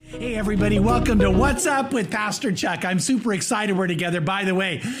Hey everybody, welcome to What's Up with Pastor Chuck. I'm super excited we're together. By the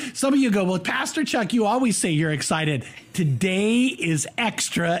way, some of you go, well, Pastor Chuck, you always say you're excited. Today is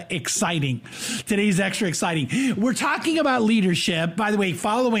extra exciting. Today's extra exciting. We're talking about leadership. By the way,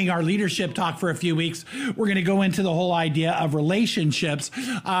 following our leadership talk for a few weeks, we're going to go into the whole idea of relationships.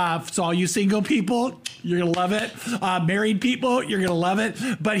 So all you single people, you're going to love it. Married people, you're going to love it.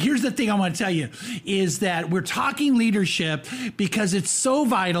 But here's the thing I want to tell you is that we're talking leadership because it's so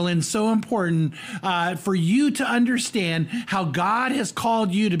vital and so important for you to understand how God has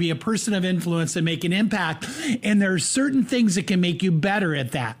called you to be a person of influence and make an impact. And there's certain things that can make you better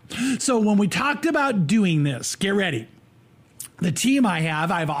at that. So when we talked about doing this, get ready. The team I have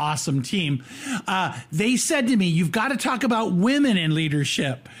an awesome team. They said to me, you've got to talk about women in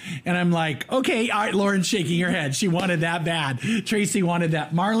leadership. And I'm like, okay, all right, Lauren's shaking her head. She wanted that bad. Tracy wanted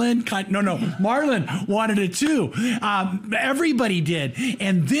that. Marlon wanted it too. Everybody did.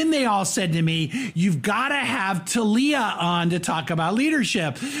 And then they all said to me, you've got to have Talia on to talk about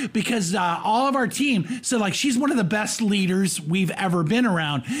leadership because all of our team said like, she's one of the best leaders we've ever been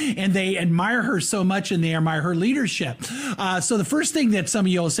around. And they admire her so much and they admire her leadership. So the first thing that some of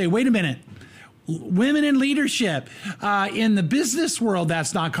you will say, wait a minute, women in leadership, in the business world,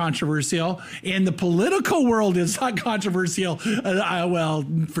 that's not controversial. In the political world, it's not controversial. Well,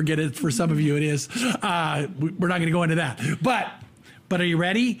 forget it. For some of you, it is. We're not going to go into that. But are you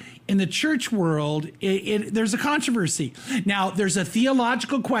ready? In the church world, there's a controversy. Now, there's a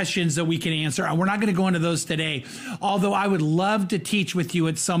theological questions that we can answer, and we're not going to go into those today, although I would love to teach with you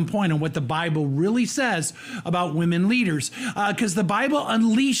at some point on what the Bible really says about women leaders, because the Bible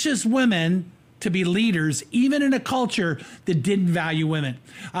unleashes women to be leaders, even in a culture that didn't value women.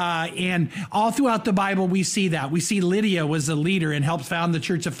 And all throughout the Bible, we see that. We see Lydia was a leader and helped found the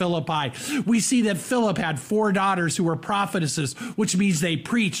church of Philippi. We see that Philip had 4 daughters who were prophetesses, which means they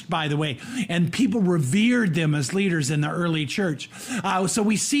preached, by the way, and people revered them as leaders in the early church. So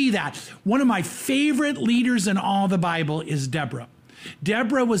we see that. One of my favorite leaders in all the Bible is Deborah.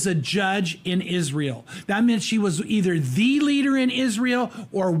 Deborah was a judge in Israel. That meant she was either the leader in Israel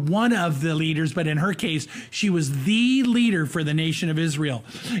or one of the leaders, but in her case, she was the leader for the nation of Israel.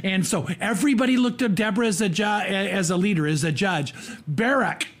 And so everybody looked at Deborah as a leader, as a judge.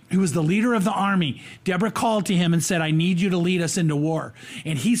 Barak, who was the leader of the army, Deborah called to him and said, I need you to lead us into war.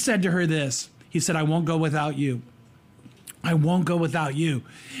 And he said to her this, he said, I won't go without you. I won't go without you.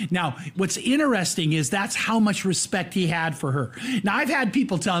 Now, what's interesting is that's how much respect he had for her. Now, I've had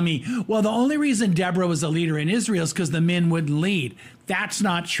people tell me, well, the only reason Deborah was a leader in Israel is because the men wouldn't lead. That's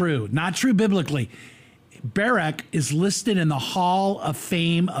not true. Not true biblically. Barak is listed in the Hall of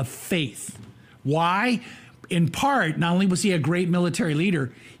Fame of Faith. Why? In part, not only was he a great military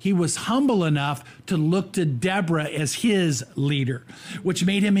leader, he was humble enough to look to Deborah as his leader, which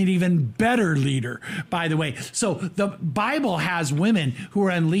made him an even better leader, by the way. So the Bible has women who are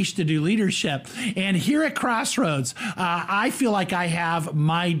unleashed to do leadership. And here at Crossroads, I feel like I have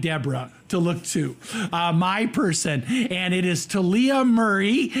my Deborah to look to, my person, and it is Talia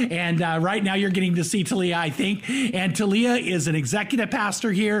Murray. And right now you're getting to see Talia, I think. And Talia is an executive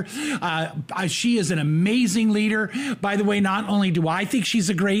pastor here. She is an amazing leader. By the way, not only do I think she's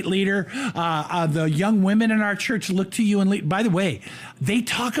a great leader, the young women in our church look to you and lead. By the way, they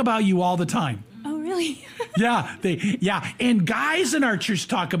talk about you all the time. Oh, really? Yeah. And guys in our church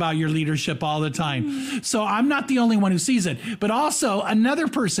talk about your leadership all the time. So I'm not the only one who sees it, but also another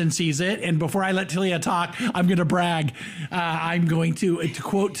person sees it. And before I let Talia talk, I'm going to brag. I'm going to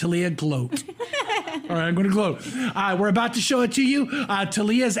quote Talia, gloat. All right, I'm going to gloat. We're about to show it to you.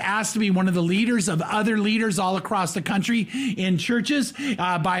 Talia's asked to be one of the leaders of other leaders all across the country in churches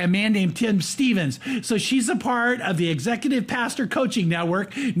by a man named Tim Stevens. So she's a part of the Executive Pastor Coaching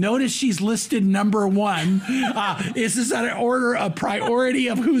Network. Notice she's listed number 1. This is an order of priority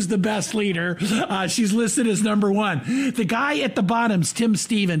of who's the best leader. She's listed as number 1. The guy at the bottom's Tim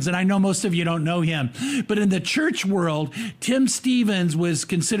Stevens, and I know most of you don't know him, but in the church world, Tim Stevens was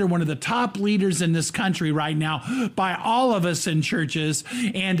considered one of the top leaders in this country right now by all of us in churches,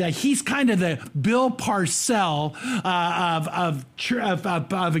 and he's kind of the Bill Parcells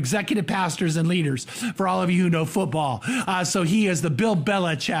of executive pastors and leaders. For all of you who know football, so he is the Bill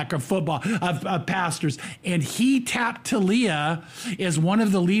Belichick of football of pastors, and he tapped Talia as one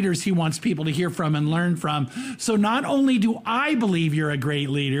of the leaders he wants people to hear from and learn from. So not only do I believe you're a great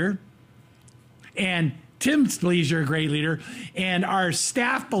leader, and Tim believes you're a great leader, and our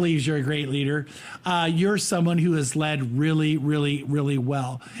staff believes you're a great leader, you're someone who has led really, really, really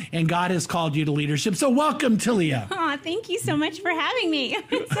well. And God has called you to leadership. So welcome, Talia. Aw, thank you so much for having me.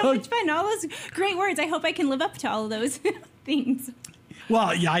 It's so much fun. All those great words. I hope I can live up to all of those things.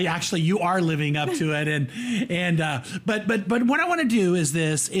 Well, yeah, you are living up to it, but what I want to do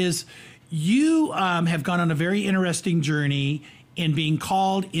is you have gone on a very interesting journey in being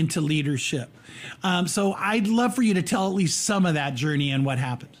called into leadership. So I'd love for you to tell at least some of that journey and what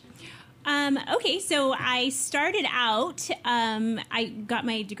happened. Okay, so I started out, I got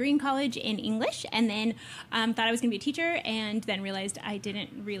my degree in college in English, and then thought I was going to be a teacher, and then realized I didn't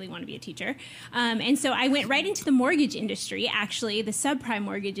really want to be a teacher. And so I went right into the mortgage industry, actually, the subprime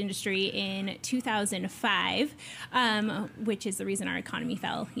mortgage industry in 2005, which is the reason our economy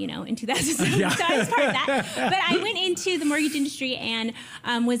fell, in 2007. Yeah. So I was part of that. But I went into the mortgage industry and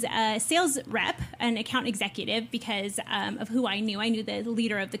was a sales rep, an account executive, because of who I knew. I knew the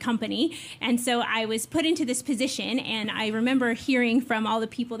leader of the company. And so I was put into this position, and I remember hearing from all the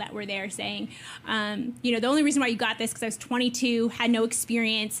people that were there saying, the only reason why you got this, because I was 22, had no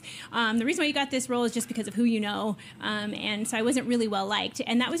experience. The reason why you got this role is just because of who you know. And so I wasn't really well liked.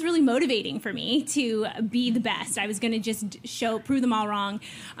 And that was really motivating for me to be the best. I was going to just prove them all wrong.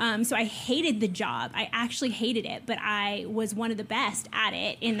 So I hated the job. I actually hated it, but I was one of the best at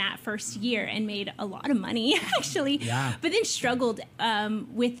it in that first year and made a lot of money, actually. Yeah. But then struggled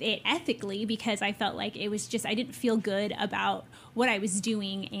with it ethically, because I felt like it was just, I didn't feel good about what I was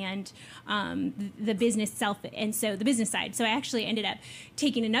doing and the business side. So I actually ended up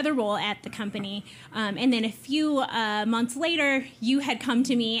taking another role at the company. And then a few months later, you had come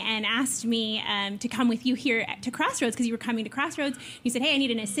to me and asked me to come with you here to Crossroads, because you were coming to Crossroads. You said, hey, I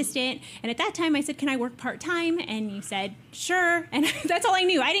need an assistant. And at that time I said, can I work part-time? And you said, sure. And that's all I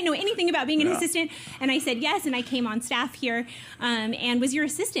knew. I didn't know anything about being an assistant. And I said, yes. And I came on staff here and was your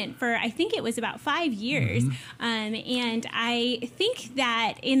assistant for, I think it was about 5 years. And I think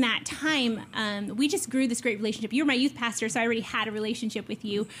that in that time, we just grew this great relationship. You were my youth pastor, so I already had a relationship with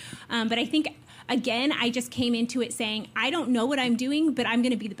you. But I think, again, I just came into it saying, I don't know what I'm doing, but I'm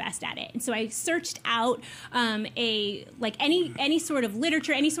going to be the best at it. And so I searched out any sort of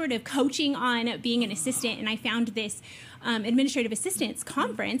literature, any sort of coaching on being an assistant, and I found this administrative assistants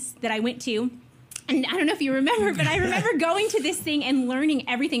conference that I went to. And I don't know if you remember, but I remember going to this thing and learning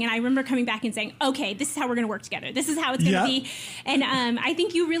everything. And I remember coming back and saying, okay, this is how we're going to work together. This is how it's going to be. And I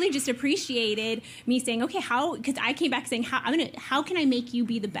think you really just appreciated me saying, okay, because I came back saying, how can I make you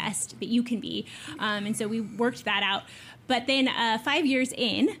be the best that you can be? And so we worked that out. But then 5 years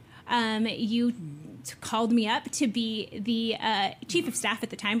in, you called me up to be the chief of staff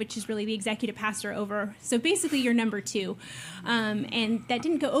at the time, which is really the executive pastor over. So basically you're number 2. And that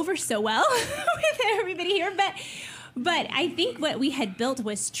didn't go over so well with everybody here. But I think what we had built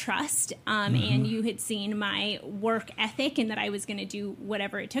was trust, and you had seen my work ethic and that I was going to do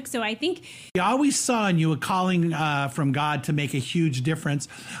whatever it took. So I think I always saw in you a calling from God to make a huge difference.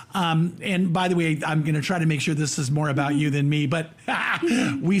 And by the way, I'm going to try to make sure this is more about you than me, but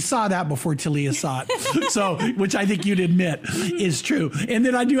we saw that before Talia saw it. So, which I think you'd admit is true. And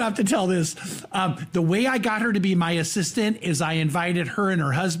then I do have to tell this. The way I got her to be my assistant is I invited her and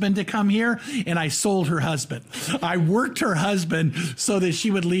her husband to come here, and I sold her husband. I worked her husband so that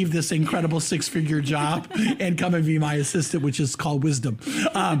she would leave this incredible 6-figure job and come and be my assistant, which is called wisdom.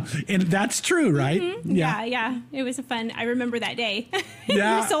 And that's true, right? Yeah. It was fun. I remember that day.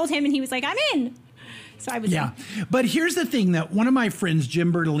 Yeah. We sold him and he was like, I'm in. So I was in. But here's the thing, that one of my friends,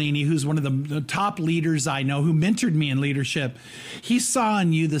 Jim Bertolini, who's one of the top leaders I know, who mentored me in leadership, he saw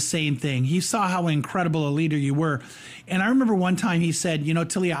in you the same thing. He saw how incredible a leader you were. And I remember one time he said,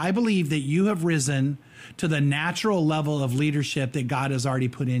 Talia, I believe that you have risen to the natural level of leadership that God has already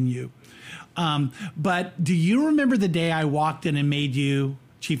put in you. But do you remember the day I walked in and made you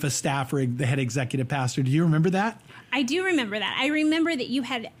chief of staff or the head executive pastor? Do you remember that? I do remember that. I remember that you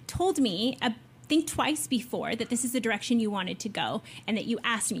had told me think twice before that this is the direction you wanted to go, and that you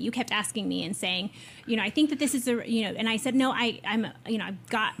asked me, you kept asking me and saying, I think that this is and I said, no, I've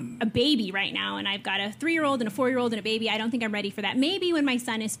got a baby right now, and I've got a 3-year-old and a 4-year-old and a baby. I don't think I'm ready for that. Maybe when my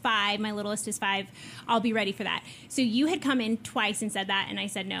son is 5, my littlest is 5, I'll be ready for that. So you had come in twice and said that, and I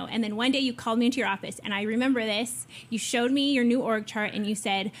said no. And then one day you called me into your office, and I remember this. You showed me your new org chart, and you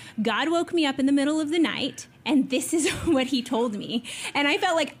said, God woke me up in the middle of the night, and this is what he told me. And I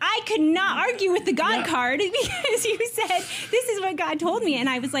felt like I could not argue with the God card, because you said, this is what God told me. And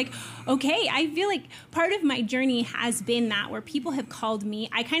I was like, okay, I feel like part of my journey has been that, where people have called me.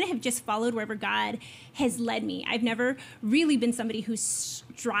 I kind of have just followed wherever God has led me. I've never really been somebody who's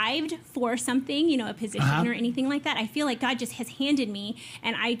strived for something, a position or anything like that. I feel like God just has handed me,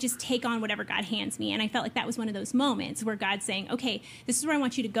 and I just take on whatever God hands me. And I felt like that was one of those moments where God's saying, okay, this is where I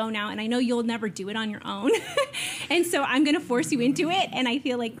want you to go now, and I know you'll never do it on your own. And so I'm going to force you into it. And I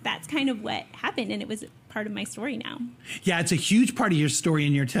feel like that's kind of what happened. And it was part of my story now. Yeah, it's a huge part of your story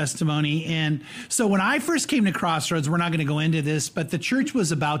and your testimony. And so when I first came to Crossroads, we're not going to go into this, but the church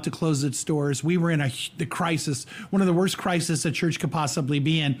was about to close its doors. We were in the crisis, one of the worst crises a church could possibly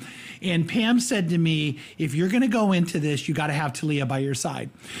be in. And Pam said to me, if you're going to go into this, you got to have Talia by your side.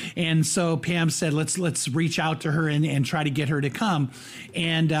 And so Pam said, let's reach out to her and try to get her to come.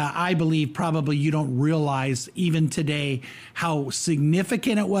 And I believe probably you don't realize even today how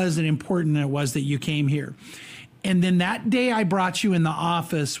significant it was and important it was that you came here. And then that day I brought you in the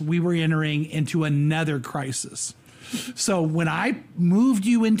office, we were entering into another crisis. So when I moved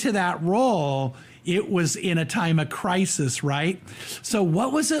you into that role, it was in a time of crisis, right? So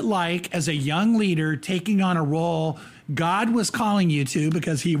what was it like as a young leader taking on a role God was calling you to,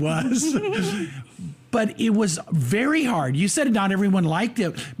 because he was, but it was very hard. You said not everyone liked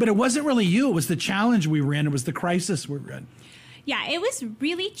it, but it wasn't really you. It was the challenge we were in. It was the crisis we were in. Yeah, it was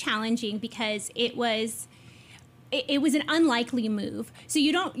really challenging because it was an unlikely move. So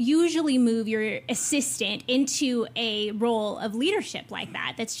you don't usually move your assistant into a role of leadership like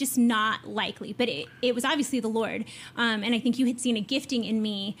that. That's just not likely. But it was obviously the Lord. And I think you had seen a gifting in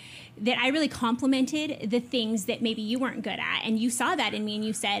me that I really complimented the things that maybe you weren't good at. And you saw that in me and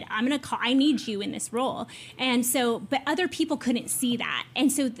you said, I need you in this role. And so, but other people couldn't see that.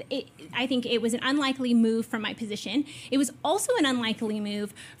 And so I think it was an unlikely move from my position. It was also an unlikely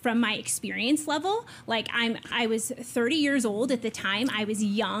move from my experience level. Like I was 30 years old at the time. I was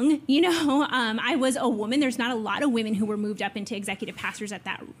young, I was a woman. There's not a lot of women who were moved up into executive pastors at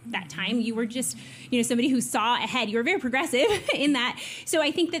that time. You were just, somebody who saw ahead. You were very progressive in that. So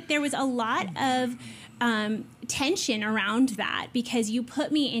I think that there was a lot of tension around that because you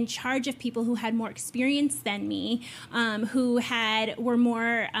put me in charge of people who had more experience than me, who had a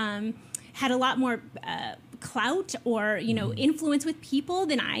lot more clout or influence with people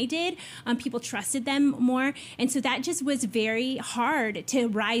than I did. People trusted them more, and so that just was very hard to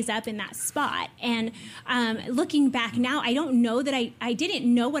rise up in that spot. And looking back now, I don't know that I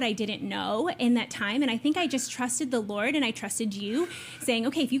didn't know what I didn't know in that time, and I think I just trusted the Lord and I trusted you, saying,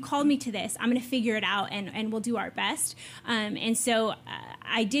 okay, if you called me to this, I'm going to figure it out and we'll do our best. And so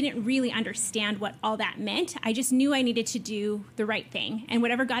I didn't really understand what all that meant. I just knew I needed to do the right thing, and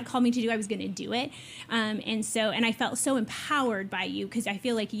whatever God called me to do, I was going to do it. And I felt so empowered by you because I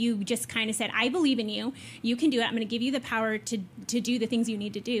feel like you just kind of said, I believe in you. You can do it. I'm going to give you the power to do the things you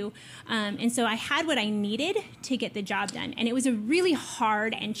need to do. And so I had what I needed to get the job done. And it was a really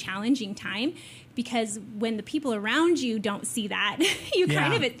hard and challenging time because when the people around you don't see that, you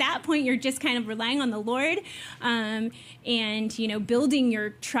kind of at that point, you're just kind of relying on the Lord and, building your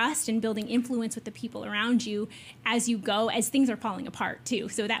trust and building influence with the people around you as you go, as things are falling apart too.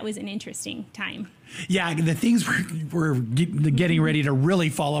 So that was an interesting time. Yeah, the things were getting ready to really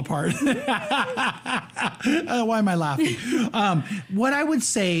fall apart. Why am I laughing? What I would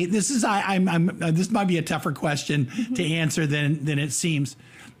say, this might be a tougher question to answer than it seems.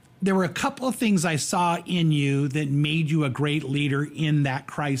 There were a couple of things I saw in you that made you a great leader in that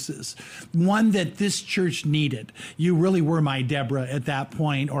crisis. One that this church needed. You really were my Deborah at that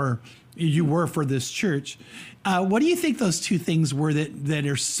point, or you were for this church. What do you think those two things were that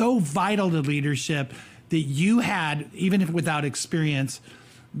are so vital to leadership that you had, even if without experience,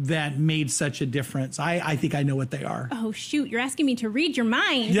 that made such a difference? I think I know what they are. Oh, shoot. You're asking me to read your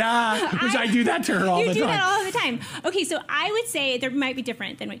mind. Yeah, which I do that to her all the time. You do that all the time. Okay, so I would say there might be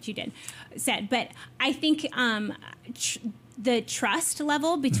different than what you said, but I think the trust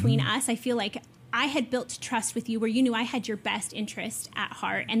level between us, I feel like I had built trust with you where you knew I had your best interest at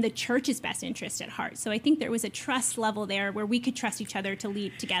heart and the church's best interest at heart. So I think there was a trust level there where we could trust each other to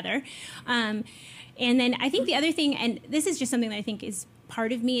lead together. And then I think the other thing, and this is just something that I think is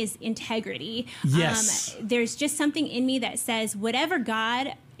part of me, is integrity. Yes. There's just something in me that says whatever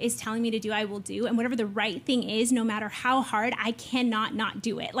God is telling me to do, I will do. And whatever the right thing is, no matter how hard, I cannot not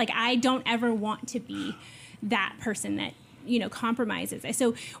do it. Like, I don't ever want to be that person that compromises.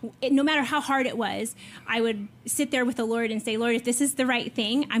 So no matter how hard it was, I would sit there with the Lord and say, Lord, if this is the right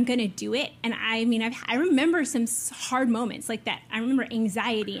thing, I'm going to do it. And I remember some hard moments like that. I remember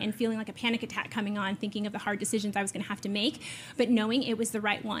anxiety and feeling like a panic attack coming on, thinking of the hard decisions I was going to have to make, but knowing it was the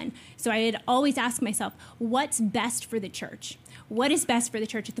right one. So I would always ask myself, what's best for the church? What is best for the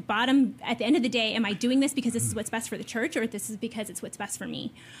church? At the end of the day, am I doing this because this is what's best for the church, or this is because it's what's best for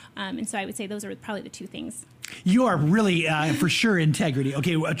me? And so I would say those are probably the two things. You are really, for sure, integrity.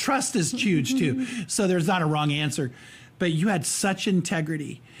 Okay, trust is huge, too. So there's not a wrong answer. But you had such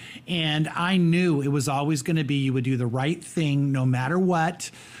integrity. And I knew it was always going to be you would do the right thing no matter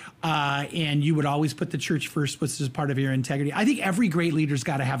what. and you would always put the church first, which is part of your integrity. I think every great leader's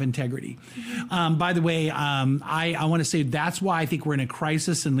got to have integrity. By the way, I want to say that's why I think we're in a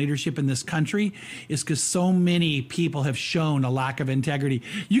crisis in leadership in this country, is because so many people have shown a lack of integrity.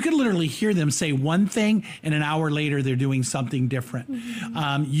 You can literally hear them say one thing, and an hour later they're doing something different.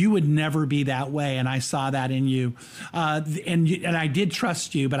 You would never be that way, and I saw that in you. And I did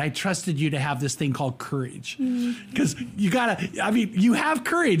trust you, but I trusted you to have this thing called courage, because you have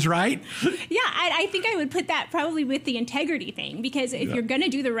courage, right? Yeah, I think I would put that probably with the integrity thing, because if you're going to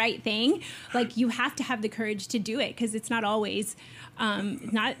do the right thing, like, you have to have the courage to do it, because it's not always,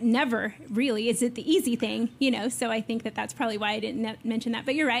 never really is it the easy thing, so I think that's probably why I didn't mention that.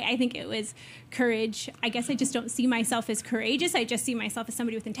 But you're right, I think it was courage. I guess I just don't see myself as courageous. I just see myself as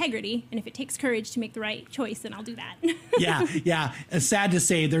somebody with integrity, and if it takes courage to make the right choice, then I'll do that. Yeah. It's sad to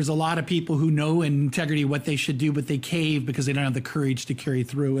say there's a lot of people who know in integrity what they should do, but they cave because they don't have the courage to carry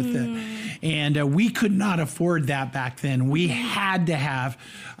through with it. And we could not afford that back then. We had to have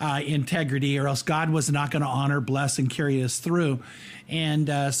integrity, or else God was not going to honor, bless, and carry us through.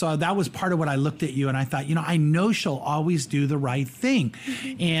 And so that was part of what I looked at you, and I thought, I know she'll always do the right thing.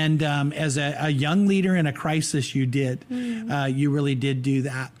 And as a young leader in a crisis, you did. You really did do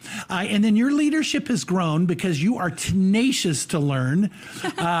that. And then your leadership has grown because you are tenacious to learn,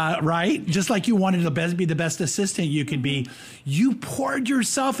 right? Just like you wanted to be the best assistant you could be. You poured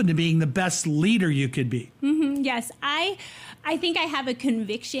yourself into being the best leader you could be. Yes, I think I have a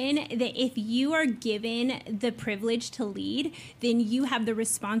conviction that if you are given the privilege to lead, then you have the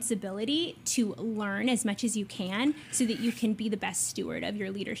responsibility to learn as much as you can so that you can be the best steward of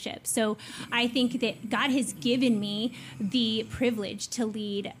your leadership. So I think that God has given me the privilege to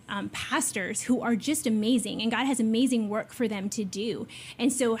lead pastors who are just amazing, and God has amazing work for them to do.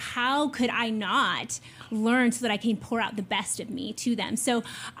 And so how could I not learn so that I can pour out the best of me to them? So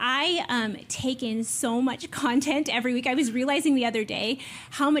I take in so much content every week. I was realizing the other day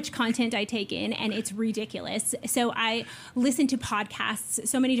how much content I take in, and it's ridiculous. So I listen to podcasts,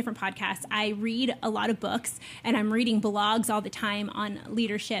 so many different podcasts. I read a lot of books, and I'm reading blogs all the time on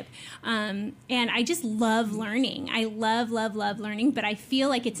leadership. And I just love learning. I love learning, but I feel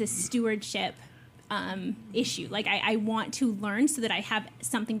like it's a stewardship issue. Like I want to learn so that I have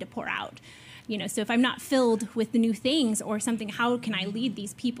something to pour out. So if I'm not filled with the new things or something, how can I lead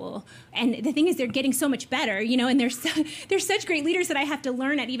these people? And the thing is, they're getting so much better, and they're such great leaders that I have to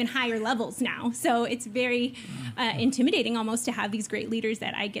learn at even higher levels now. So it's very intimidating almost to have these great leaders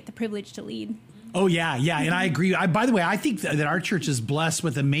that I get the privilege to lead. Oh, yeah. And I agree. By the way, I think that our church is blessed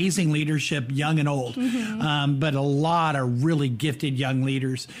with amazing leadership, young and old, but a lot of really gifted young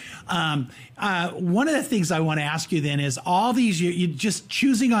leaders. One of the things I want to ask you then is all these, you just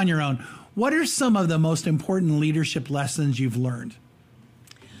choosing on your own, what are some of the most important leadership lessons you've learned?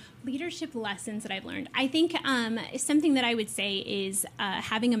 Leadership lessons that I've learned. I think something that I would say is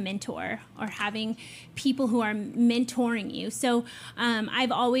having a mentor or having people who are mentoring you. So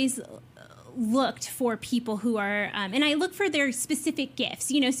I've always looked for people who are, and I look for their specific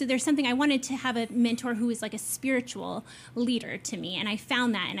gifts, so there's something I wanted to have a mentor who is like a spiritual leader to me. And I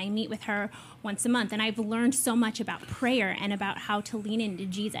found that, and I meet with her once a month. And I've learned so much about prayer and about how to lean into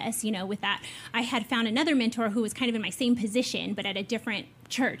Jesus, with that. I had found another mentor who was kind of in my same position, but at a different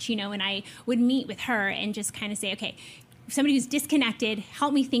church, and I would meet with her and just kind of say, okay, somebody who's disconnected,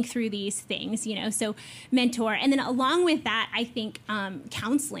 help me think through these things, so mentor. And then along with that, I think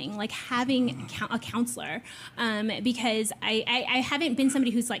counseling, like having a counselor, because I haven't been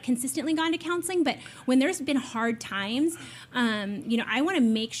somebody who's like consistently gone to counseling, but when there's been hard times, I want to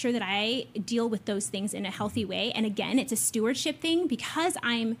make sure that I deal with those things in a healthy way. And again, it's a stewardship thing because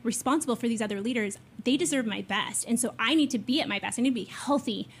I'm responsible for these other leaders. They deserve my best. And so I need to be at my best. I need to be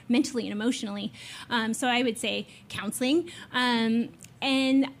healthy mentally and emotionally. So I would say counseling.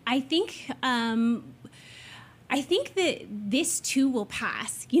 And I think that this too will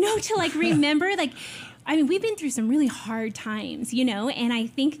pass, to like remember, like, I mean, we've been through some really hard times, and I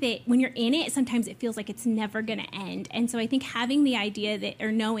think that when you're in it, sometimes it feels like it's never going to end. And so I think having the idea that,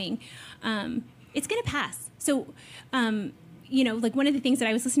 or knowing, it's going to pass. So, like one of the things that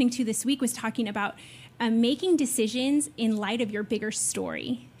I was listening to this week was talking about making decisions in light of your bigger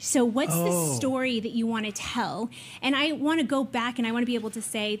story. So what's the story that you want to tell? And I want to go back and I want to be able to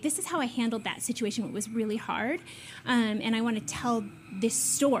say, this is how I handled that situation when it was really hard. And I want to tell this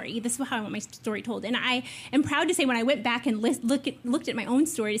story. This is how I want my story told. And I am proud to say when I went back and looked at my own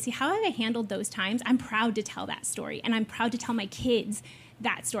story to see how have I handled those times, I'm proud to tell that story. And I'm proud to tell my kids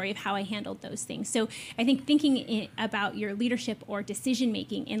that story of how I handled those things. So I think thinking about your leadership or decision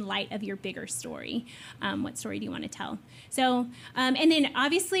making in light of your bigger story. What story do you want to tell? So, and then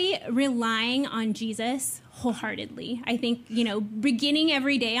obviously relying on Jesus wholeheartedly. I think, beginning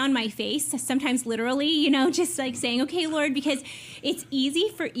every day on my face, sometimes literally, just like saying, okay, Lord, because it's easy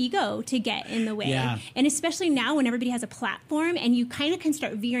for ego to get in the way. Yeah. And especially now when everybody has a platform and you kind of can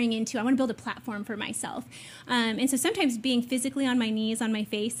start veering into, I want to build a platform for myself. And so sometimes being physically on my knees, on my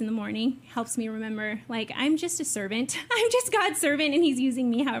face in the morning helps me remember, like, I'm just a servant. I'm just God's servant and he's using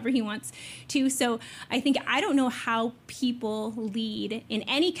me however he wants to. So I think I don't know how people lead in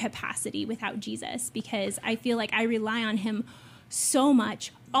any capacity without Jesus, because I feel like I rely on him so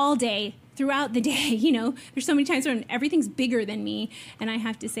much all day, throughout the day. There's so many times when everything's bigger than me and I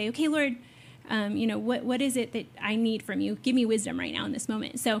have to say, okay, Lord, what is it that I need from you? Give me wisdom right now in this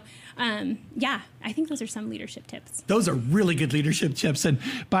moment. So, I think those are some leadership tips. Those are really good leadership tips. And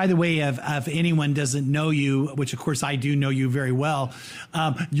by the way, if anyone doesn't know you, which of course I do know you very well,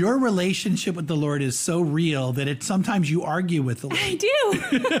 your relationship with the Lord is so real that sometimes you argue with the Lord. I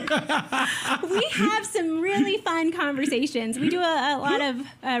do. We have some really fun conversations. We do a lot of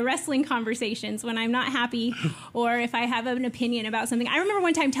wrestling conversations when I'm not happy or if I have an opinion about something. I remember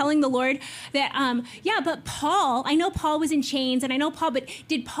one time telling the Lord that, but Paul, I know Paul was in chains and I know Paul, but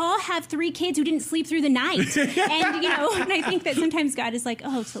did Paul have 3 kids who didn't sleep through the night? And, and I think that sometimes God is like,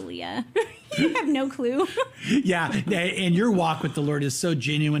 oh, Talia, you have no clue. Yeah. And your walk with the Lord is so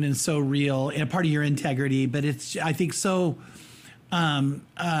genuine and so real and a part of your integrity, but it's, I think, so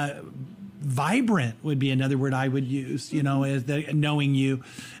vibrant would be another word I would use, as knowing you.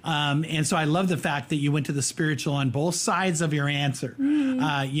 And so I love the fact that you went to the spiritual on both sides of your answer,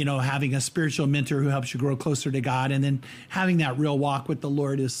 having a spiritual mentor who helps you grow closer to God, and then having that real walk with the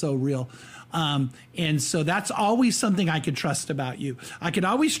Lord is so real. And so that's always something I could trust about you. I could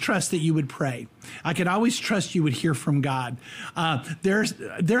always trust that you would pray. I could always trust you would hear from God.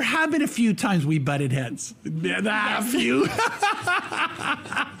 There have been a few times we butted heads. A few.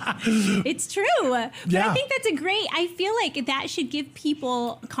 It's true. But I think that's I feel like that should give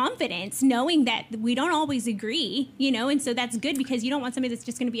people confidence, knowing that we don't always agree, and so that's good because you don't want somebody that's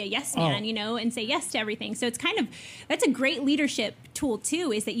just going to be a yes man, and say yes to everything. So it's that's a great leadership tool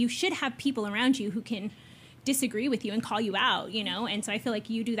too, is that you should have people around you who can disagree with you and call you out, and so I feel like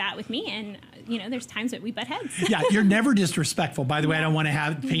you do that with me, and there's times that we butt heads. Yeah, you're never disrespectful, by the way. I don't want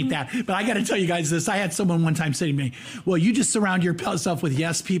to paint that, but I got to tell you guys this. I had someone one time say to me, well, you just surround yourself with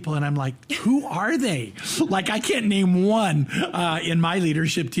yes people, and I'm like, who are they? Like, I can't name one in my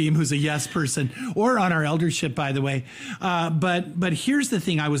leadership team who's a yes person, or on our eldership, by the way. But here's the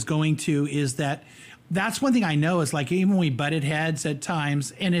thing I was going to is that's one thing I know is, like, even when we butted heads at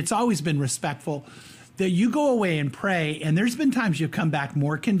times, and it's always been respectful, that you go away and pray, and there's been times you've come back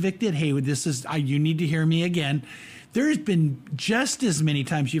more convicted. Hey, you need to hear me again. There's been just as many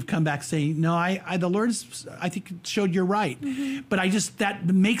times you've come back saying, no, the Lord's, I think, showed you're right. Mm-hmm. But that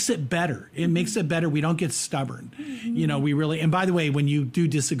makes it better. It makes it better. We don't get stubborn. Mm-hmm. We really, and by the way, when you do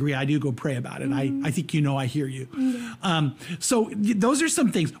disagree, I do go pray about it. Mm-hmm. I think I hear you. Mm-hmm. So those are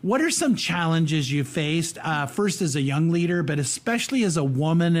some things. What are some challenges you faced, first as a young leader, but especially as a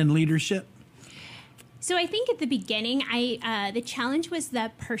woman in leadership? So I think at the beginning, the challenge was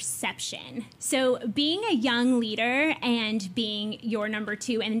the perception. So being a young leader and being your number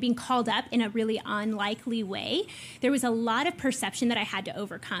 2 and being called up in a really unlikely way, there was a lot of perception that I had to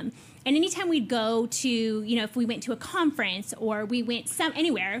overcome. And anytime we'd go to, if we went to a conference or we went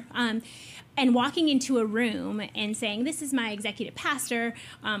anywhere, and walking into a room and saying, this is my executive pastor,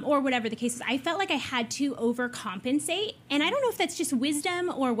 or whatever the case is, I felt like I had to overcompensate. And I don't know if that's just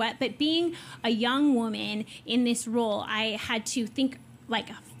wisdom or what, but being a young woman in this role, I had to think like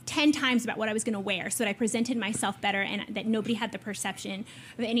 10 times about what I was going to wear so that I presented myself better and that nobody had the perception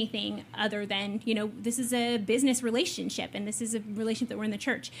of anything other than, this is a business relationship and this is a relationship that we're in the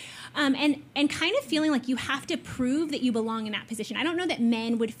church. And kind of feeling like you have to prove that you belong in that position. I don't know that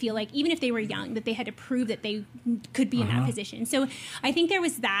men would feel like, even if they were young, that they had to prove that they could be in that position. So I think there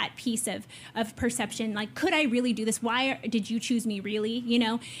was that piece of perception, like, could I really do this? Why did you choose me really?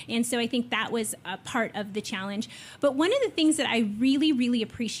 And so I think that was a part of the challenge. But one of the things that I really, really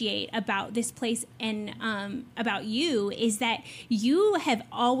appreciate appreciate about this place and about you is that you have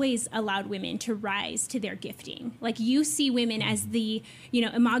always allowed women to rise to their gifting. Like, you see women as the,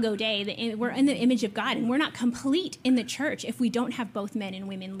 imago Dei, we're in the image of God, and we're not complete in the church if we don't have both men and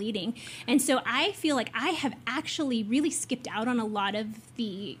women leading. And so I feel like I have actually really skipped out on a lot of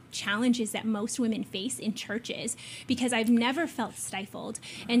the challenges that most women face in churches because I've never felt stifled.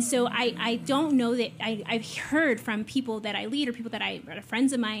 And so I don't know that I've heard from people that I lead or people that are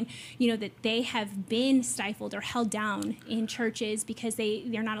friends of mine, that they have been stifled or held down in churches because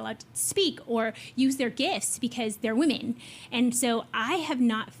they're not allowed to speak or use their gifts because they're women. And so I have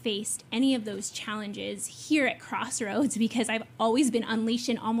not faced any of those challenges here at Crossroads because I've always been unleashed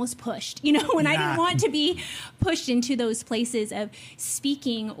and almost pushed, when I didn't want to be pushed into those places of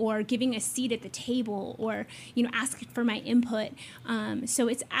speaking or giving a seat at the table or, asking for my input. So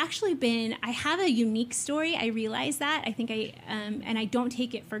it's actually been, I have a unique story. I realize that. I think and I don't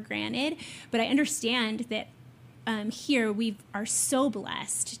take it for granted, but I understand that here we are so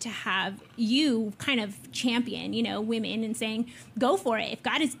blessed to have you kind of champion, women and saying, go for it. If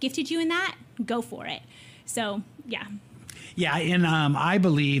God has gifted you in that, go for it. So, yeah. Yeah, and I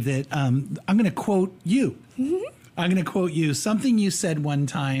believe that I'm going to quote you. Mm-hmm. I'm going to quote you. Something you said one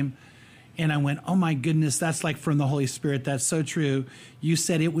time, and I went, oh my goodness, that's like from the Holy Spirit. That's so true. You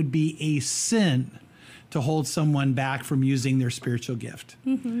said it would be a sin to hold someone back from using their spiritual gift.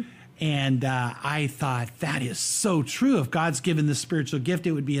 Mm-hmm. And I thought, that is so true. If God's given the spiritual gift,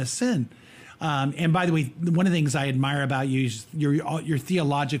 it would be a sin. And by the way, one of the things I admire about you is you're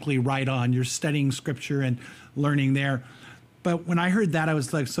theologically right on. You're studying scripture and learning there. But when I heard that, I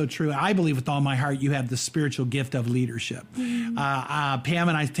was like, so true. I believe with all my heart you have the spiritual gift of leadership. Mm-hmm. Pam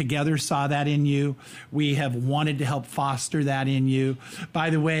and I together saw that in you. We have wanted to help foster that in you.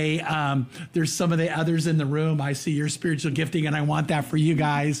 By the way, there's some of the others in the room. I see your spiritual gifting, and I want that for you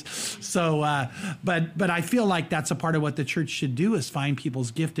guys. So, but I feel like that's a part of what the church should do is find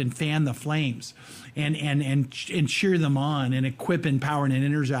people's gift and fan the flames and cheer them on and equip, empower, and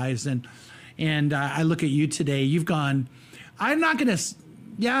energize. And I look at you today. You've gone... I'm not going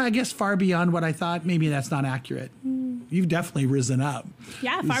to, I guess far beyond what I thought. Maybe that's not accurate. You've definitely risen up.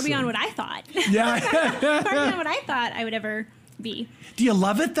 Yeah, far beyond what I thought. Yeah. Far beyond what I thought I would ever be. Do you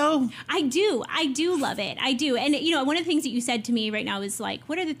love it, though? I do. I do love it. I do. And, one of the things that you said to me right now is like,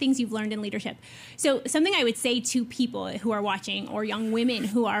 what are the things you've learned in leadership? So something I would say to people who are watching or young women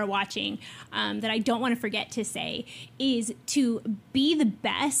who are watching that I don't want to forget to say is to be the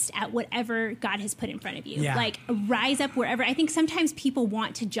best at whatever God has put in front of you. Yeah. Like, rise up wherever. I think sometimes people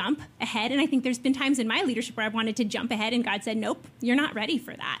want to jump ahead. And I think there's been times in my leadership where I've wanted to jump ahead and God said, nope, you're not ready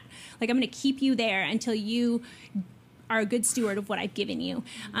for that. Like, I'm going to keep you there until you are a good steward of what I've given you.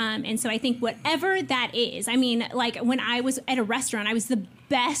 And so I think whatever that is, I mean, like when I was at a restaurant, I was the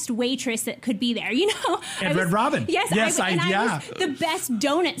best waitress that could be there, At Red Robin. Yes, I was the best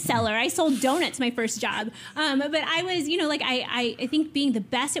donut seller. I sold donuts my first job. But I was, I think being the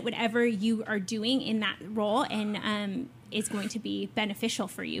best at whatever you are doing in that role and is going to be beneficial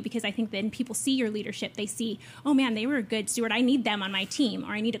for you because I think then people see your leadership. They see, oh man, they were a good steward. I need them on my team,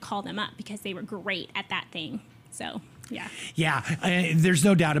 or I need to call them up because they were great at that thing. So... Yeah, there's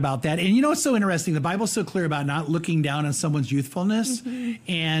no doubt about that. And what's so interesting? The Bible's so clear about not looking down on someone's youthfulness. Mm-hmm.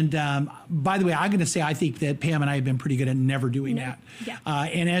 And by the way, I'm going to say I think that Pam and I have been pretty good at never doing that. Yeah.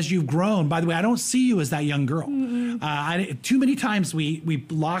 And as you've grown, by the way, I don't see you as that young girl. Mm-hmm. Too many times we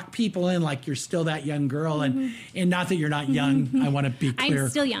lock people in like you're still that young girl, and not that you're not young. Mm-hmm. I want to be clear. I'm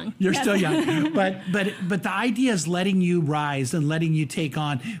still young. You're still young. But the idea is letting you rise and letting you take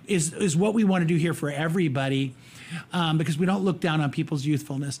on is what we want to do here for everybody. Because we don't look down on people's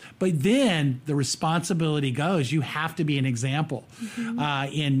youthfulness. But then the responsibility goes, you have to be an example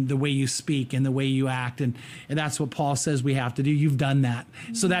in the way you speak and the way you act. And that's what Paul says we have to do. You've done that.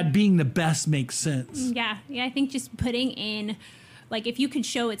 Mm-hmm. So that being the best makes sense. Yeah, I think just putting in, like if you can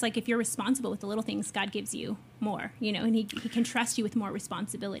show, it's like if you're responsible with the little things, God gives you more, and he can trust you with more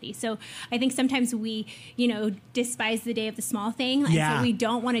responsibility. So I think sometimes we, despise the day of the small thing. And so we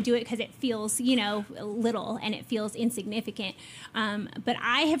don't want to do it because it feels, little and it feels insignificant. But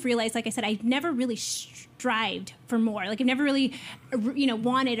I have realized, like I said, I never really strived for more. Like I've never really,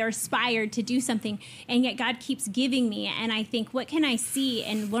 wanted or aspired to do something. And yet God keeps giving me. And I think what can I see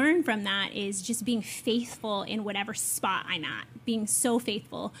and learn from that is just being faithful in whatever spot I'm at, being so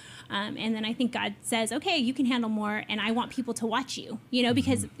faithful. And then I think God says, okay, you can handle more, and I want people to watch you, you know,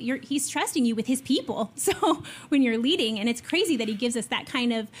 because he's trusting you with his people. So when you're leading, and it's crazy that he gives us that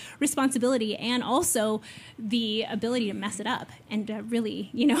kind of responsibility and also the ability to mess it up and to really,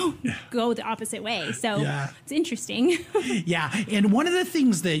 you know, go the opposite way. So it's interesting. Yeah. And one of the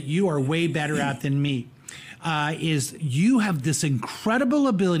things that you are way better at than me is you have this incredible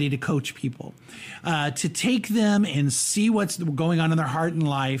ability to coach people, to take them and see what's going on in their heart and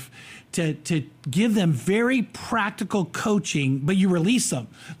life, to give them very practical coaching, but you release them.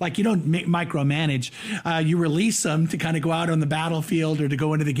 Like, you don't micromanage. You release them to kind of go out on the battlefield or to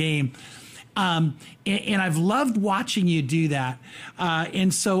go into the game. And I've loved watching you do that.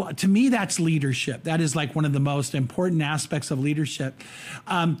 And so to me, that's leadership. That is like one of the most important aspects of leadership.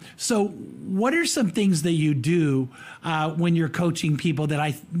 So what are some things that you do when you're coaching people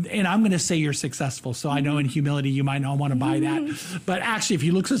that and I'm going to say you're successful. So I know in humility, you might not want to buy that. But actually, if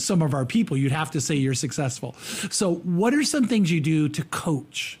you look at some of our people, you'd have to say you're successful. So what are some things you do to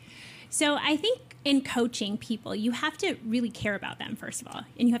coach? So I think in coaching people, you have to really care about them, first of all,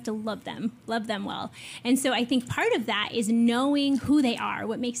 and you have to love them well. And so I think part of that is knowing who they are,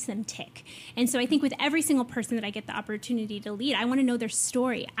 what makes them tick. And so I think with every single person that I get the opportunity to lead, I want to know their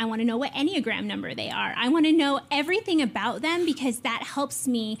story. I want to know what Enneagram number they are. I want to know everything about them, because that helps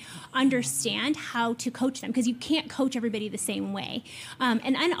me understand how to coach them, because you can't coach everybody the same way.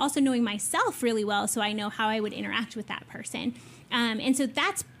 And also knowing myself really well, so I know how I would interact with that person. And so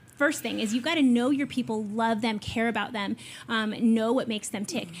that's first thing is you've got to know your people, love them, care about them, know what makes them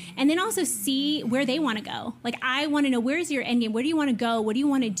tick, and then also see where they want to go. Like, I want to know, where's your end game? Where do you want to go? What do you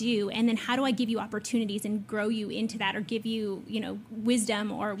want to do? And then how do I give you opportunities and grow you into that, or give you, you know,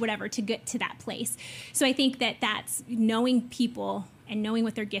 wisdom or whatever to get to that place. So I think that that's knowing people and knowing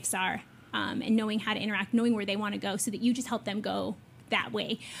what their gifts are, and knowing how to interact, knowing where they want to go, so that you just help them go that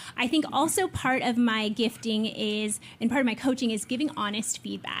way. I think also part of my gifting is, and part of my coaching is, giving honest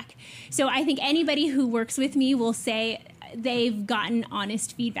feedback. So I think anybody who works with me will say they've gotten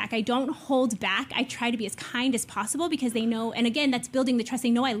honest feedback. I don't hold back. I try to be as kind as possible, because they know, and again, that's building the trust. They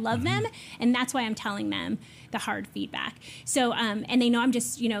know I love them, and that's why I'm telling them the hard feedback. So, and they know I'm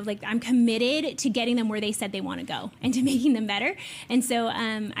just, you know, like, I'm committed to getting them where they said they want to go and to making them better. And so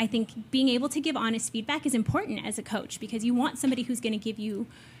I think being able to give honest feedback is important as a coach, because you want somebody who's going to give you,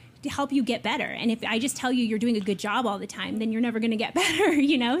 to help you get better. And if I just tell you you're doing a good job all the time, then you're never going to get better,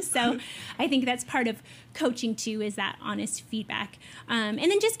 you know? So I think that's part of coaching too, is that honest feedback. And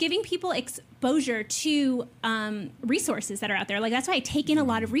then just giving people exposure to resources that are out there. Like, that's why I take in a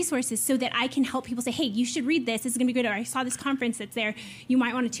lot of resources, so that I can help people say, hey, you should read this. This is going to be good. Or I saw this conference that's there. You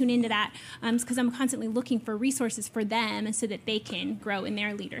might want to tune into that. Because I'm constantly looking for resources for them, so that they can grow in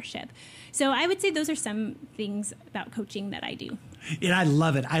their leadership. So I would say those are some things about coaching that I do. And I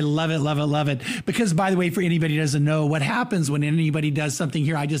love it. I love it, love it, love it. Because, by the way, for anybody who doesn't know, what happens when anybody does something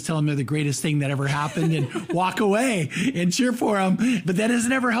here, I just tell them they're the greatest thing that ever happened and walk away and cheer for them. But that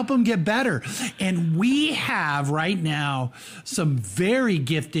doesn't ever help them get better. And we have right now some very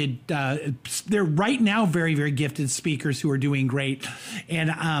gifted, they're right now very, very gifted speakers who are doing great.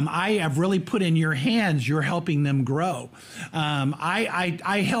 And I have really put in your hands, you're helping them grow.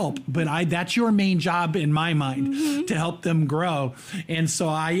 I help, but that's your main job in my mind, to help them grow. And so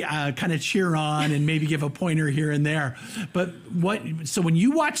I kind of cheer on and maybe give a pointer here and there. But so when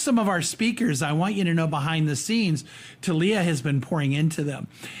you watch some of our speakers, I want you to know behind the scenes, Talia has been pouring into them.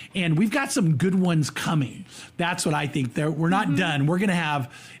 And we've got some good ones coming. That's what I think. We're not done. We're going to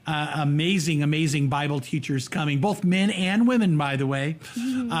have amazing, amazing Bible teachers coming, both men and women, by the way,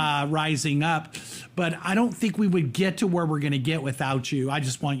 rising up. But I don't think we would get to where we're going to get without you. I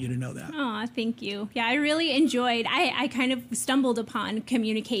just want you to know that. Oh, thank you. Yeah, I really enjoyed, I kind of stumbled upon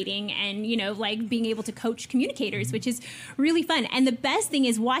communicating and, you know, like being able to coach communicators, which is really fun. And the best thing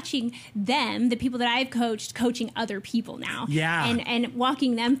is watching them, the people that I've coached, coaching other people now. Yeah. And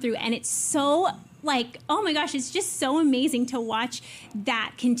walking them through. And it's so, like, oh my gosh, it's just so amazing to watch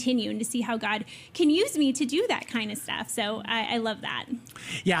that continue and to see how God can use me to do that kind of stuff. So I love that.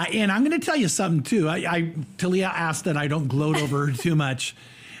 Yeah, and I'm going to tell you something too. Talia asked that I don't gloat over her too much,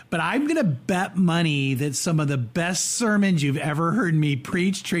 but I'm going to bet money that some of the best sermons you've ever heard me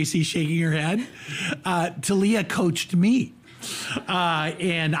preach, Tracy shaking her head, Talia coached me.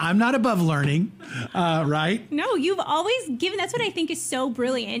 And I'm not above learning, right? No, you've always given, that's what I think is so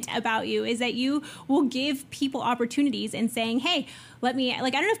brilliant about you, is that you will give people opportunities and saying, hey, let me,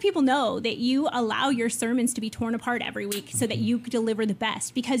 like, I don't know if people know that you allow your sermons to be torn apart every week so that you deliver the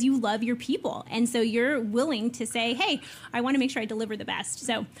best because you love your people. And so you're willing to say, hey, I want to make sure I deliver the best.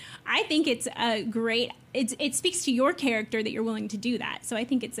 So I think it's a great, it speaks to your character that you're willing to do that. So I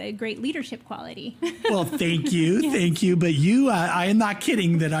think it's a great leadership quality. Well, thank you. Yes. Thank you. But you, I am not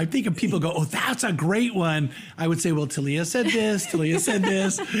kidding that I think if people go, oh, that's a great one. I would say, well, Talia said this, Talia said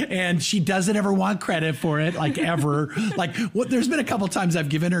this, and she doesn't ever want credit for it, like ever. Like there's been a couple times I've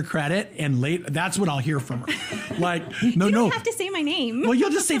given her credit and that's what I'll hear from her. Like, no, you don't have to say my name. Well,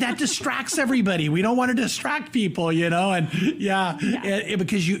 you'll just say that distracts everybody. We don't want to distract people, and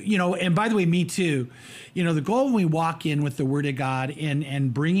because and by the way, me too. The goal when we walk in with the Word of God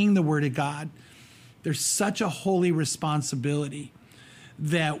and bringing the Word of God, there's such a holy responsibility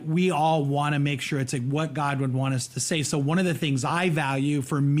that we all want to make sure it's like what God would want us to say. So one of the things I value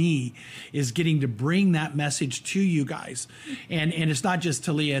for me is getting to bring that message to you guys. And it's not just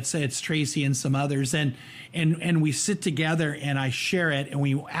Talia, it's Tracy and some others. And we sit together and I share it and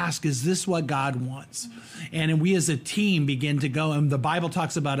we ask, is this what God wants? And we as a team begin to go, and the Bible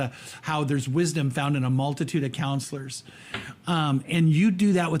talks about how there's wisdom found in a multitude of counselors. And you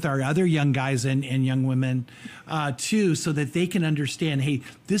do that with our other young guys and young women too, so that they can understand, hey,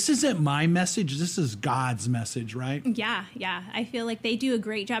 this isn't my message, this is God's message, right? Yeah. I feel like they do a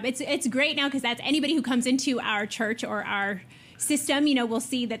great job. It's great now because that's anybody who comes into our church or our system, we'll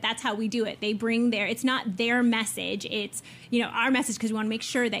see that that's how we do it. They bring it's not their message, it's, our message, because we want to make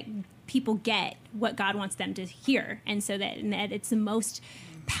sure that people get what God wants them to hear. And so that it's the most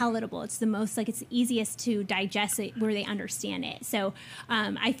palatable. It's the most, it's the easiest to digest it where they understand it. So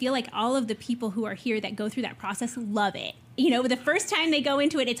I feel like all of the people who are here that go through that process love it. The first time they go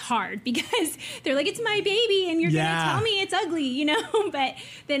into it, it's hard because they're like, it's my baby and you're going to tell me it's ugly, but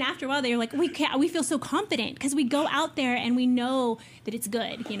then after a while they're like, we feel so confident because we go out there and we know that it's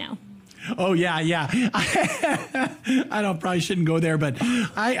good, Oh, yeah. I probably shouldn't go there, but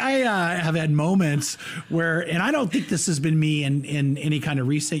I have had moments where, and I don't think this has been me in any kind of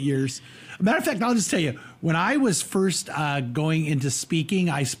recent years. Matter of fact, I'll just tell you, when I was first going into speaking,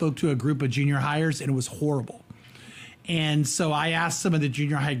 I spoke to a group of junior hires and it was horrible. And so I asked some of the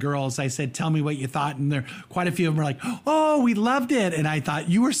junior high girls, I said, tell me what you thought. And quite a few of them were like, oh, we loved it. And I thought,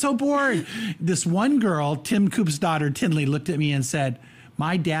 you were so bored. This one girl, Tim Coop's daughter, Tinley, looked at me and said,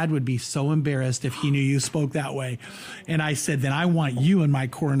 my dad would be so embarrassed if he knew you spoke that way. And I said, then I want you in my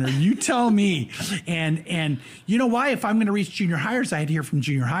corner. You tell me. And you know why? If I'm going to reach junior hires, I had to hear from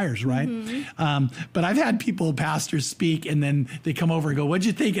junior hires, right? Mm-hmm. But I've had pastors speak, and then they come over and go, what'd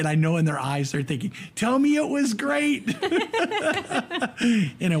you think? And I know in their eyes, they're thinking, tell me it was great.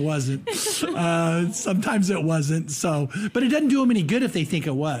 And it wasn't. Sometimes it wasn't. So, but it doesn't do them any good if they think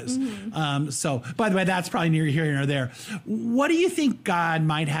it was. Mm-hmm. So, by the way, that's probably neither here nor there. What do you think God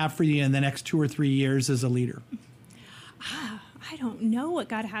might have for you in the next 2 or 3 years as a leader? I don't know what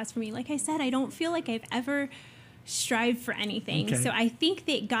God has for me. Like I said, I don't feel like I've ever strive for anything. Okay. So I think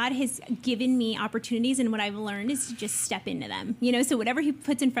that God has given me opportunities, and what I've learned is to just step into them. So whatever he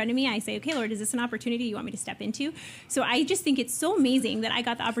puts in front of me, I say, okay, Lord, is this an opportunity you want me to step into? So I just think it's so amazing that I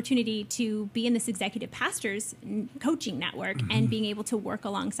got the opportunity to be in this executive pastors coaching network and being able to work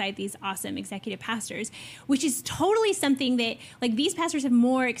alongside these awesome executive pastors, which is totally something that, these pastors have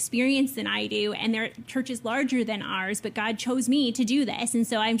more experience than I do, and their church is larger than ours, but God chose me to do this. And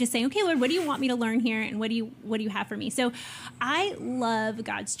so I'm just saying, okay, Lord, what do you want me to learn here? And what do you have for me? So I love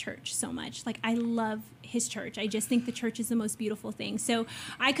God's church so much. I love his church. I just think the church is the most beautiful thing. So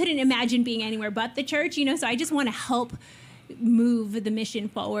I couldn't imagine being anywhere but the church, so I just want to help move the mission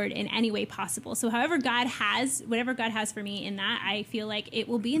forward in any way possible. So whatever God has for me in that, I feel like it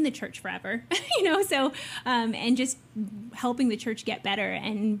will be in the church forever, so, and just helping the church get better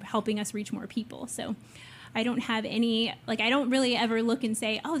and helping us reach more people. So I don't have any, I don't really ever look and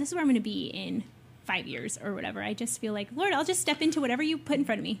say, oh, this is where I'm going to be in 5 years or whatever. I just feel like, Lord, I'll just step into whatever you put in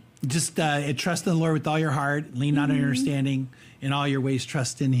front of me. Just trust in the Lord with all your heart, lean not on your understanding, in all your ways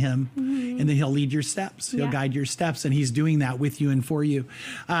trust in him, and then he'll lead your steps. He'll guide your steps, and he's doing that with you and for you.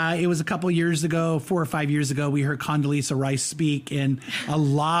 It was a couple years ago, 4 or 5 years ago, we heard Condoleezza Rice speak, and a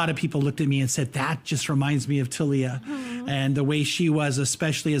lot of people looked at me and said, that just reminds me of Talia and the way she was,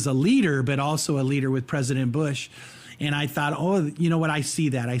 especially as a leader, but also a leader with President Bush. And I thought, oh, you know what? I see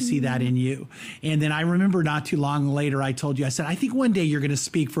that. I see that in you. And then I remember not too long later, I told you, I said, I think one day you're going to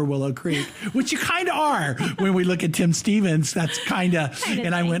speak for Willow Creek, which you kind of are when we look at Tim Stevens. That's kind of,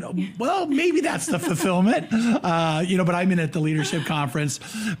 and I went, well, maybe that's the fulfillment, but I'm in at the leadership conference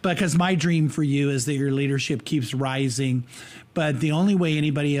because my dream for you is that your leadership keeps rising. But the only way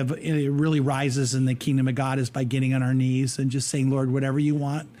anybody really rises in the kingdom of God is by getting on our knees and just saying, Lord, whatever you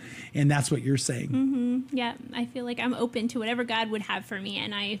want. And that's what you're saying. Mm-hmm. Yeah, I feel like I'm open to whatever God would have for me.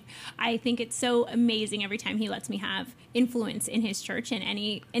 And I think it's so amazing every time he lets me have influence in his church in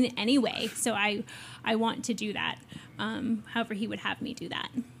any way. So I want to do that, however he would have me do that.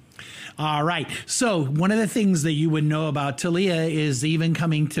 All right. So one of the things that you would know about Talia is even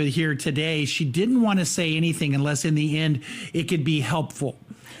coming to here today, she didn't want to say anything unless in the end it could be helpful.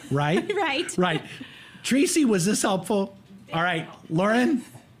 Right? Right. Right. Tracy, was this helpful? All right. Lauren?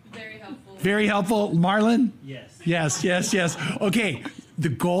 Very helpful. Very helpful. Marlon? Yes. Yes. Okay. The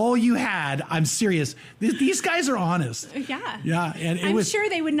goal you had, I'm serious. These guys are honest. Yeah. Yeah. And I'm sure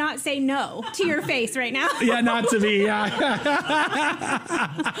they would not say no to your face right now. Yeah, not to me.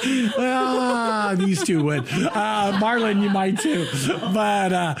 Well, these two would. Marlon, you might too.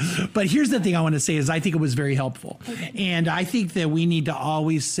 But here's the thing I want to say is I think it was very helpful. Okay. And I think that we need to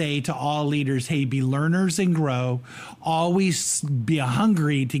always say to all leaders, hey, be learners and grow. Always be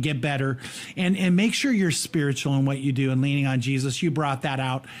hungry to get better. And make sure you're spiritual in what you do and leaning on Jesus. You brought that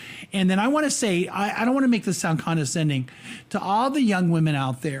out. And then I want to say, I don't want to make this sound condescending to all the young women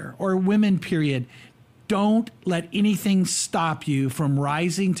out there or women, period. Don't let anything stop you from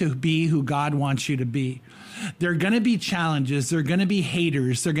rising to be who God wants you to be. There are going to be challenges. There are going to be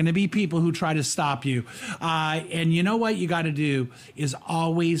haters. There are going to be people who try to stop you. And you know what you got to do is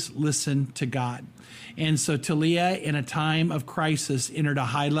always listen to God. And so Talia, in a time of crisis, entered a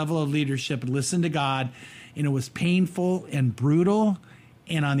high level of leadership and listened to God. And it was painful and brutal.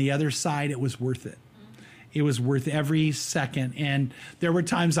 And on the other side, it was worth it. It was worth every second. And there were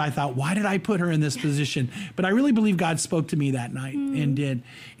times I thought, why did I put her in this position? But I really believe God spoke to me that night and did.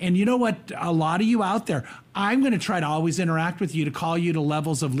 And you know what? A lot of you out there, I'm going to try to always interact with you to call you to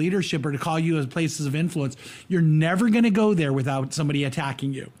levels of leadership or to call you to places of influence. You're never going to go there without somebody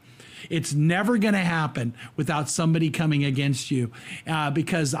attacking you. It's never going to happen without somebody coming against you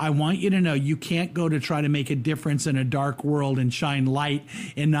because I want you to know you can't go to try to make a difference in a dark world and shine light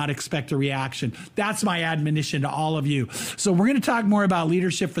and not expect a reaction. That's my admonition to all of you. So we're going to talk more about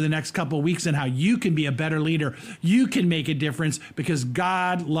leadership for the next couple of weeks and how you can be a better leader. You can make a difference because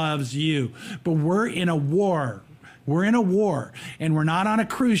God loves you. But we're in a war. We're in a war, and we're not on a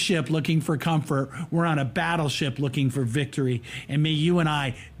cruise ship looking for comfort. We're on a battleship looking for victory. And may you and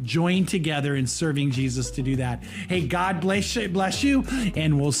I join together in serving Jesus to do that. Hey, God bless you,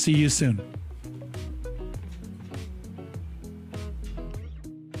 and we'll see you soon.